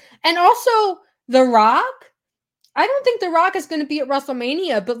doing this. And also The Rock. I don't think The Rock is going to be at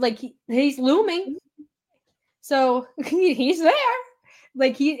WrestleMania, but like he's looming. So he's there.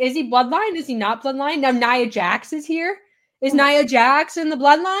 Like is he Bloodline? Is he not Bloodline? Now Nia Jax is here. Is Nia Jax in the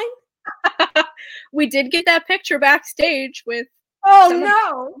Bloodline? We did get that picture backstage with. Oh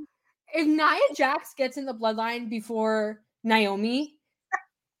no! If Nia Jax gets in the Bloodline before Naomi,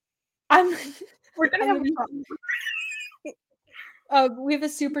 we're gonna have fun. We have a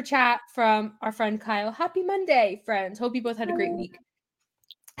super chat from our friend Kyle. Happy Monday, friends. Hope you both had a great week.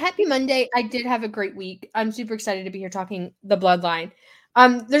 Happy Monday. I did have a great week. I'm super excited to be here talking the Bloodline.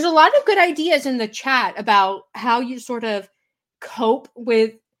 There's a lot of good ideas in the chat about how you sort of cope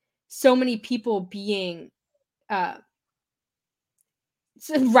with so many people being wrapped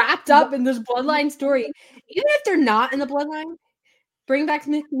up in this Bloodline story. Even if they're not in the Bloodline, bring back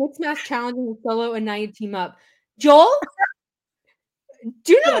Mixed Match Challenge and Solo and Nia team up. Joel,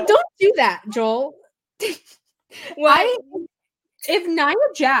 don't do that, Joel. If Nia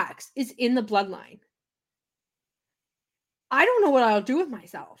Jax is in the Bloodline, I don't know what I'll do with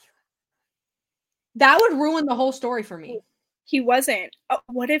myself. That would ruin the whole story for me. He wasn't.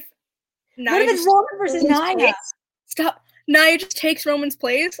 What if it's Roman versus Nia? Stop. Nia just takes Roman's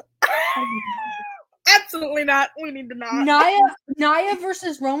place? Absolutely not. We need to not. Nia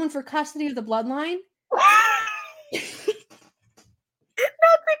versus Roman for custody of the Bloodline? Not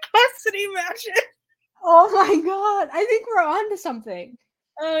the custody match. Oh my god. I think we're on to something.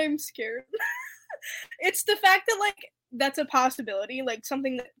 I'm scared. It's the fact that, like, that's a possibility, like,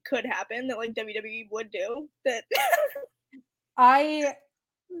 something that could happen that, like, WWE would do. That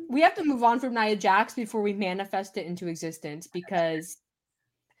we have to move on from Nia Jax before we manifest it into existence, because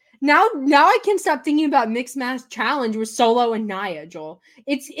now I can stop thinking about Mixed Match Challenge with Solo and Nia, Joel.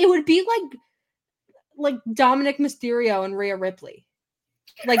 It would be like Dominic Mysterio and Rhea Ripley.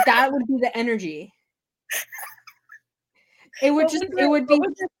 Like, that would be the energy. What would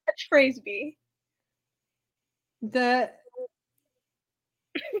the catchphrase be? I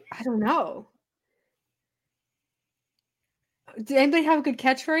don't know. Did anybody have a good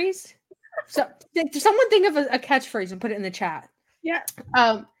catchphrase? So, someone think of a catchphrase and put it in the chat. Yeah.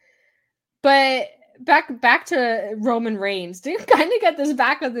 But back to Roman Reigns to kind of get this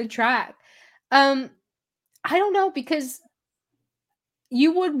back on the track. I don't know, because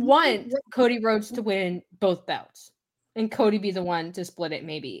you would want Cody Rhodes to win both belts and Cody be the one to split it,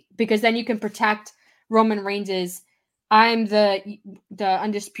 maybe, because then you can protect Roman Reigns's I'm the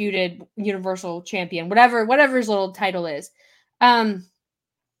undisputed Universal Champion, whatever his little title is. But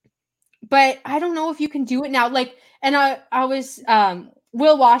I don't know if you can do it now. Like, and I was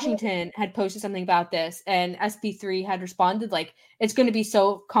Will Washington had posted something about this, and SP3 had responded like, it's going to be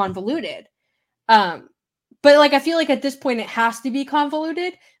so convoluted. But like, I feel like at this point it has to be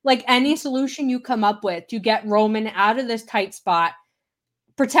convoluted. Like, any solution you come up with to get Roman out of this tight spot,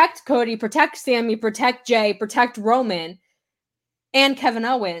 protect Cody, protect Sami, protect Jay, protect Roman, and Kevin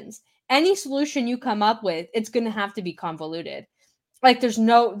Owens. Any solution you come up with, it's going to have to be convoluted. Like, there's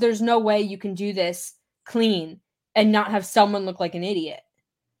no way you can do this clean and not have someone look like an idiot.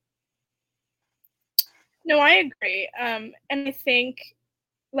 No, I agree. And I think,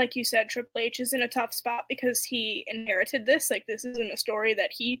 like you said, Triple H is in a tough spot because he inherited this. Like, this isn't a story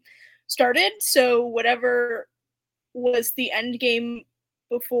that he started. So whatever was the end game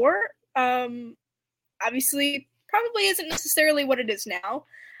before, obviously probably isn't necessarily what it is now.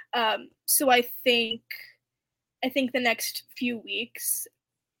 So I think the next few weeks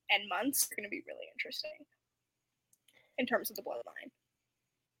and months are going to be really interesting in terms of the Bloodline.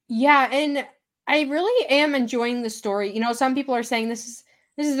 Yeah, and I really am enjoying the story. You know, some people are saying this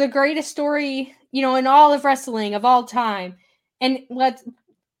is the greatest story, you know, in all of wrestling of all time. And let's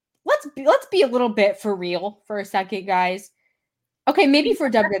be a little bit for real for a second, guys. Okay, maybe for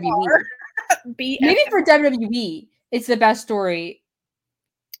WWE. Maybe for WWE, it's the best story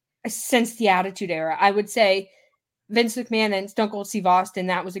since the Attitude Era. I would say Vince McMahon and Stone Cold Steve Austin,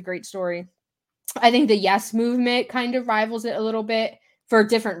 that was a great story. I think the Yes Movement kind of rivals it a little bit for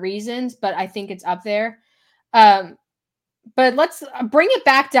different reasons, but I think it's up there. But let's bring it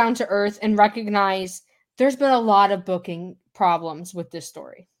back down to earth and recognize there's been a lot of booking problems with this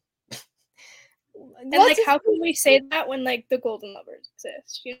story. And like, how can we say that when like the Golden Lovers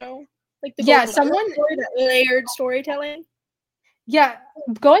exist? You know, like the Golden Lovers story, that layered storytelling. Yeah,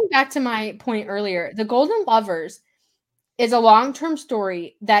 going back to my point earlier, the Golden Lovers is a long-term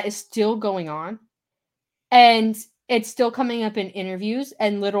story that is still going on, and it's still coming up in interviews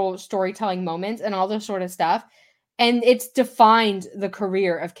and little storytelling moments and all this sort of stuff, and it's defined the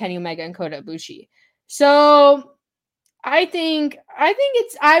career of Kenny Omega and Kota Ibushi. So I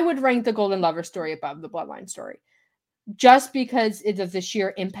would rank the Golden Lover story above the Bloodline story, just because of the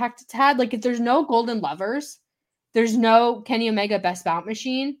sheer impact it's had. Like, if there's no Golden Lovers, there's no Kenny Omega Best Bout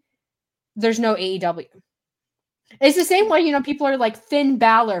Machine, there's no AEW. It's the same way, people are like, Finn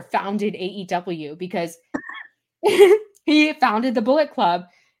Balor founded AEW because he founded the Bullet Club,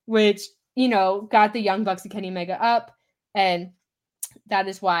 which, got the Young Bucks and Kenny Omega up, and that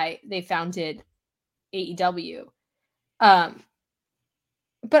is why they founded AEW. But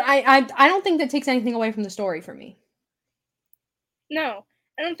I don't think that takes anything away from the story for me. No,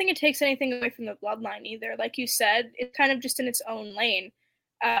 I don't think it takes anything away from the Bloodline either. Like you said, it's kind of just in its own lane.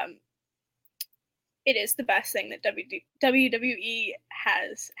 It is the best thing that WWE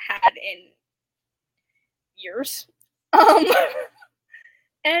has had in years.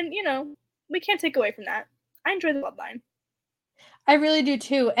 And, we can't take away from that. I enjoy the Bloodline. I really do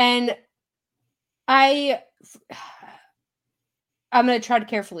too. And I'm going to try to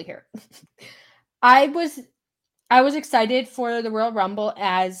carefully here. I was excited for the Royal Rumble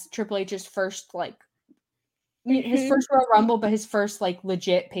as Triple H's first, his first Royal Rumble, but his first,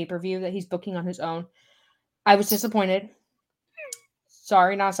 legit pay-per-view that he's booking on his own. I was disappointed.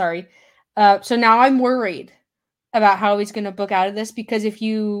 Sorry, not sorry. So now I'm worried about how he's going to book out of this, because if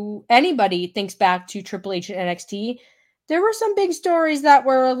anybody thinks back to Triple H and NXT, there were some big stories that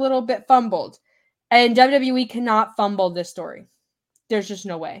were a little bit fumbled. And WWE cannot fumble this story. There's just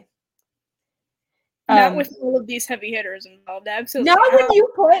no way. Not with all of these heavy hitters involved. Absolutely. Not when you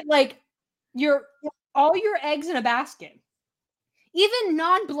put all your eggs in a basket, even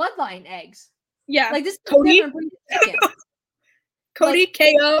non-bloodline eggs. Yeah, this Cody, Cody,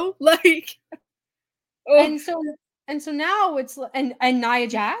 KO, and so now it's and Nia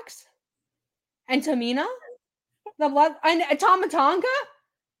Jax and Tamina, the blood and Tama Tonga.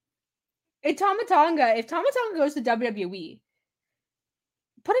 If Tama Tonga goes to WWE,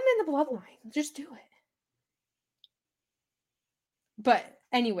 put him in the Bloodline. Just do it. But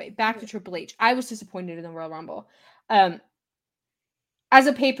anyway, back to Triple H. I was disappointed in the Royal Rumble. As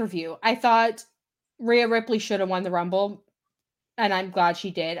a pay-per-view, I thought Rhea Ripley should have won the Rumble, and I'm glad she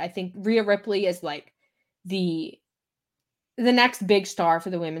did. I think Rhea Ripley is the next big star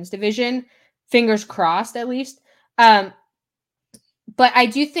for the women's division. Fingers crossed, at least. But I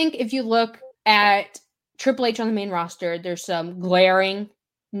do think if you look at Triple H on the main roster, there's some glaring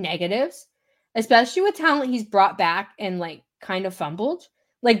negatives, especially with talent he's brought back and kind of fumbled.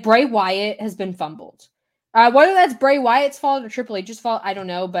 Bray Wyatt has been fumbled. Whether that's Bray Wyatt's fault or Triple H's fault, I don't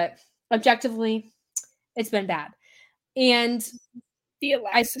know, but objectively, it's been bad. And the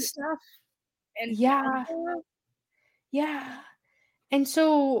Alexa stuff. And yeah. And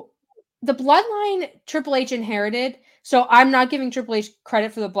so the Bloodline Triple H inherited. So I'm not giving Triple H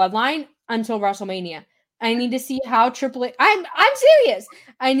credit for the Bloodline until WrestleMania. I need to see how Triple H. I'm serious.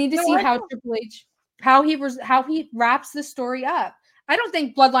 I need to see how Triple H, how he wraps the story up. I don't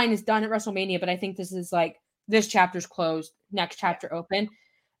think Bloodline is done at WrestleMania, but I think this is this chapter's closed, next chapter open.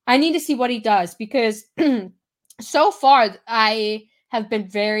 I need to see what he does, because so far I have been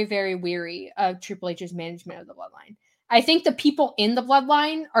very, very weary of Triple H's management of the Bloodline. I think the people in the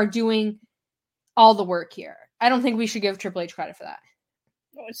Bloodline are doing all the work here. I don't think we should give Triple H credit for that.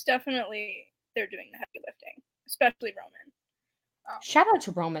 No, it's definitely they're doing the heavy lifting, especially Roman. Shout out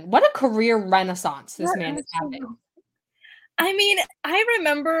to Roman. What a career renaissance this man is having. I mean, I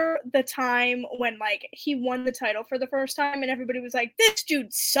remember the time when he won the title for the first time and everybody was like, this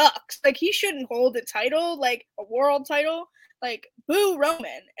dude sucks. He shouldn't hold a title, a world title. Boo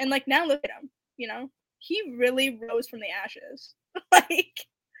Roman. And now look at him, he really rose from the ashes.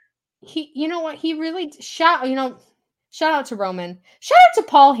 He, you know what? He really shout out to Roman. Shout out to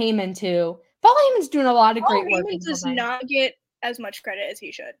Paul Heyman too. Paul Heyman's doing a lot of great work. Paul Heyman does not get as much credit as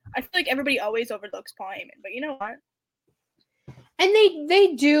he should. I feel like everybody always overlooks Paul Heyman, but you know what? And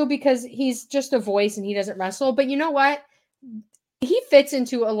they do, because he's just a voice and he doesn't wrestle. But you know what? He fits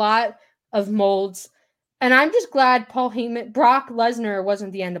into a lot of molds. And I'm just glad Brock Lesnar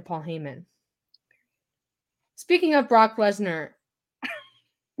wasn't the end of Paul Heyman. Speaking of Brock Lesnar,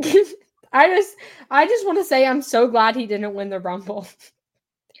 I just want to say I'm so glad he didn't win the Rumble.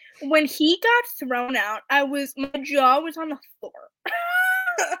 When he got thrown out, my jaw was on the floor.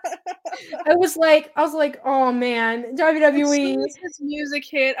 I was like, oh man, WWE. As soon as his music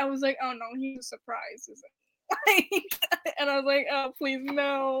hit, I was like, oh no, he's a surprise, isn't And I was like, oh, please,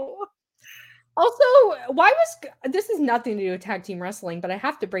 no. Also, this is nothing to do with tag team wrestling, but I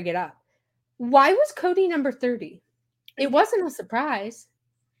have to bring it up. Why was Cody number 30? It wasn't a surprise.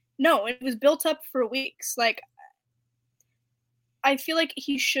 No, it was built up for weeks. Like, I feel like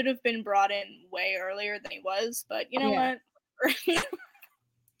he should have been brought in way earlier than he was, but you know what?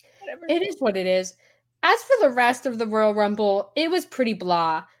 Whatever. It is what it is. As for the rest of the Royal Rumble, it was pretty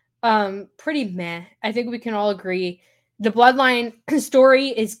blah. Pretty meh. I think we can all agree. The Bloodline story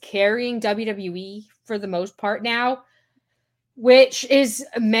is carrying WWE for the most part now, which is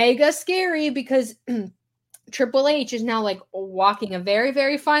mega scary because Triple H is now like walking a very,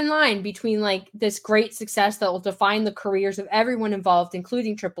 very fine line between like this great success that will define the careers of everyone involved,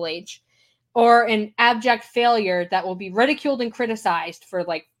 including Triple H, or an abject failure that will be ridiculed and criticized for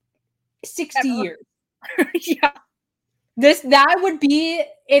like 60 years. Yeah. That would be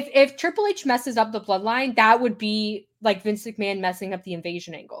if Triple H messes up the Bloodline, that would be like Vince McMahon messing up the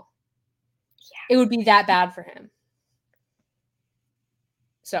Invasion angle. Yeah. It would be that bad for him.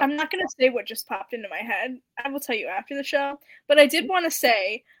 So I'm not going to say what just popped into my head. I will tell you after the show. But I did want to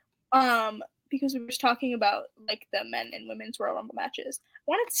say, because we were just talking about like the men and women's Royal Rumble matches, I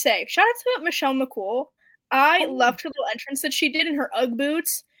wanted to say, shout out to Michelle McCool. I loved her little entrance that she did in her Ugg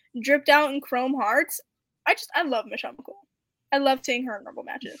boots, dripped out in chrome hearts. I love Michelle McCool. I love seeing her in Rumble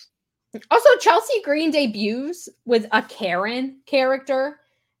matches. Also, Chelsea Green debuts with a Karen character.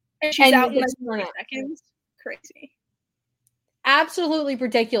 And she's out in like 20 seconds. Crazy. Absolutely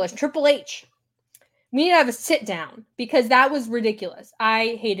ridiculous. Triple H. We need to have a sit down because that was ridiculous.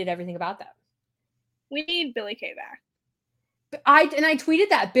 I hated everything about that. We need Billy Kay back. I tweeted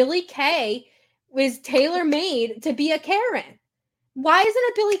that Billy Kay was tailor-made to be a Karen. Why isn't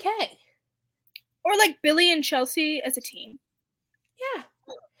it Billy Kay? Or like Billy and Chelsea as a team. Yeah.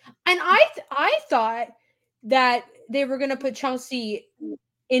 And I thought that they were going to put Chelsea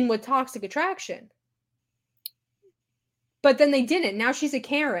in with Toxic Attraction. But then they didn't. Now she's a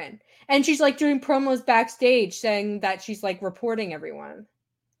Karen. And she's like doing promos backstage saying that she's like reporting everyone.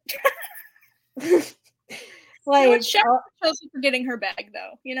 Like, you know, shout out to Chelsea for getting her bag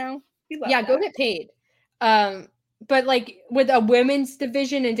though, you know? Yeah, go get paid. But like with a women's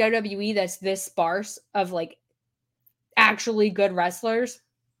division in WWE that's this sparse of like actually good wrestlers,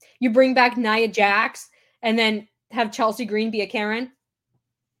 you bring back Nia Jax and then have Chelsea Green be a Karen.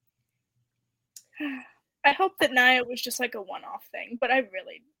 I hope that Nia was just like a one-off thing, but I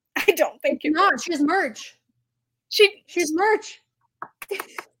don't think it's not. She has merch. She's merch.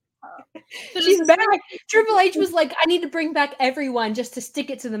 So she's back. Triple H was like, I need to bring back everyone just to stick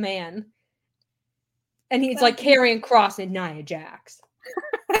it to the man. And he's like Karrion Kross and Nia Jax.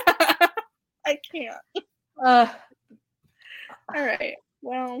 I can't. All right.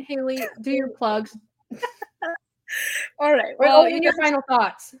 Well, Haley, do your plugs. All right. Well, your final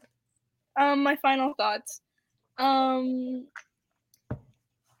thoughts. My final thoughts. I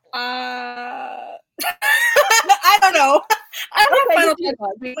don't know. I don't have final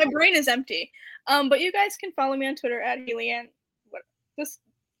thoughts. My brain is empty. But you guys can follow me on Twitter at HaleyAnn.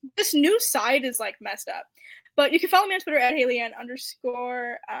 This new site is like messed up. But you can follow me on Twitter at HaleyAnn_.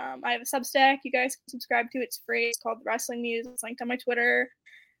 I have a Substack you guys can subscribe to. It's free. It's called Wrestling Muse. It's linked on my Twitter.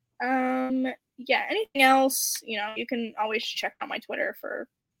 Yeah, anything else, you know, you can always check out my Twitter for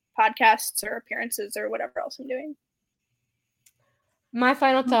podcasts or appearances or whatever else I'm doing. My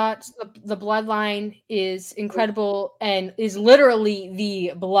final thoughts, the Bloodline is incredible and is literally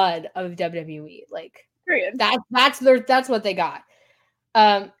the blood of WWE. Like, period. That's what they got.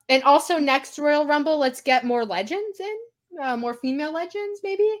 And also next Royal Rumble, let's get more legends in, more female legends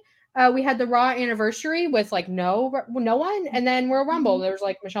maybe. We had the Raw anniversary with like no one, and then Royal Rumble. There was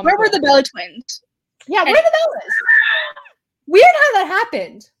like Michelle. Where were the Bella Twins? Yeah, where are the Bellas? Weird how that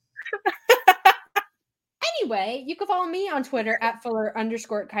happened. Anyway, you can follow me on Twitter at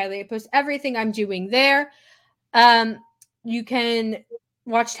Fuller_Kylie. I post everything I'm doing there. You can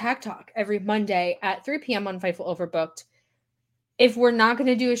watch Tag Talk every Monday at 3 p.m. on Fightful Overbooked. If we're not going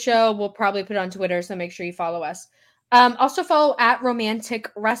to do a show, we'll probably put it on Twitter, so make sure you follow us. Also follow at Romantic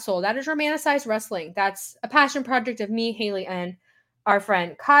Wrestle. That is romanticized wrestling. That's a passion project of me, Haley, and our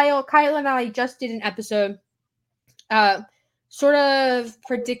friend Kyle. Kyle and I just did an episode sort of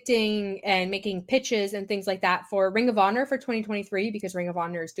predicting and making pitches and things like that for Ring of Honor for 2023 because Ring of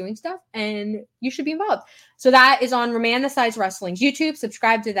Honor is doing stuff and you should be involved. So that is on Romanticized Wrestling's YouTube.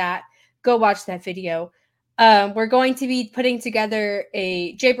 Subscribe to that. Go watch that video. We're going to be putting together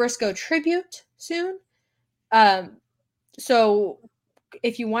a Jay Briscoe tribute soon. So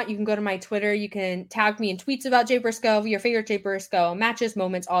if you want, you can go to my Twitter. You can tag me in tweets about Jay Briscoe, your favorite Jay Briscoe, matches,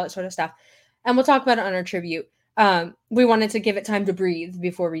 moments, all that sort of stuff. and we'll talk about it on our tribute. We wanted to give it time to breathe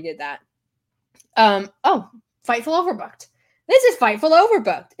before we did that. Fightful Overbooked. This is Fightful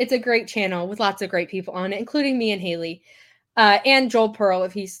Overbooked. It's a great channel with lots of great people on it, including me and Haley, and Joel Pearl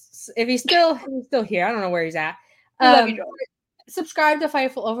if he's still here. I don't know where he's at. Love you, Joel. Subscribe to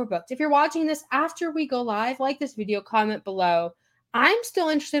Fightful Overbooked. If you're watching this after we go live, like this video, comment below. I'm still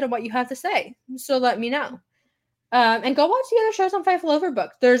interested in what you have to say, so let me know. And go watch the other shows on Fightful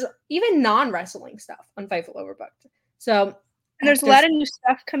Overbooked. There's even non-wrestling stuff on Fightful Overbooked. So, and there's a lot of new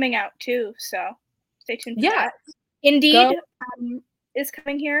stuff coming out too. So stay tuned for that. Indeed is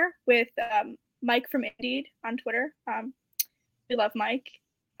coming here with Mike from Indeed on Twitter. We love Mike.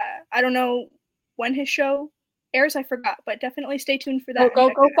 I don't know when his show airs. I forgot, but definitely stay tuned for that.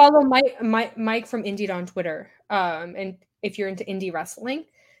 Go follow Mike from Indeed on Twitter. And if you're into indie wrestling.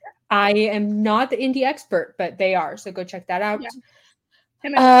 I am not the indie expert, but they are. So go check that out.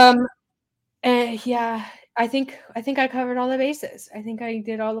 Yeah. I think I covered all the bases. I think I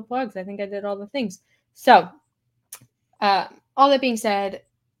did all the plugs. I think I did all the things. So all that being said,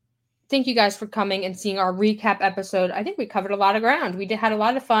 thank you guys for coming and seeing our recap episode. I think we covered a lot of ground. We had a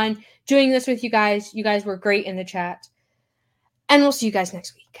lot of fun doing this with you guys. You guys were great in the chat. And we'll see you guys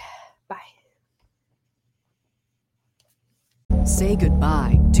next week. Bye. Say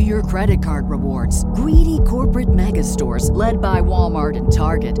goodbye to your credit card rewards. Greedy corporate mega stores, led by Walmart and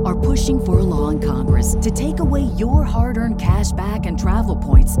Target, are pushing for a law in Congress to take away your hard-earned cash back and travel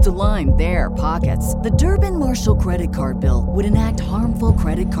points to line their pockets. The Durbin-Marshall credit card bill would enact harmful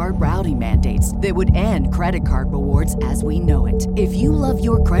credit card routing mandates that would end credit card rewards as we know it. If you love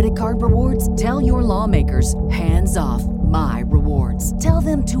your credit card rewards, tell your lawmakers, hands off my rewards. Tell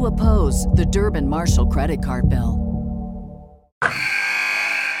them to oppose the Durbin-Marshall credit card bill.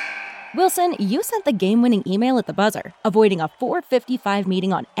 Wilson, you sent the game-winning email at the buzzer, avoiding a 4:55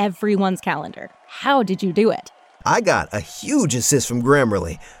 meeting on everyone's calendar. How did you do it? I got a huge assist from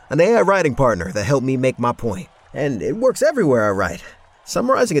Grammarly, an AI writing partner that helped me make my point. And it works everywhere I write.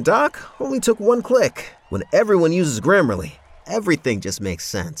 Summarizing a doc only took one click. When everyone uses Grammarly, everything just makes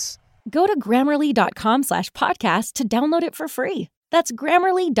sense. Go to Grammarly.com/podcast to download it for free. That's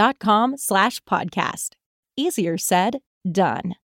Grammarly.com/podcast. Easier said, done.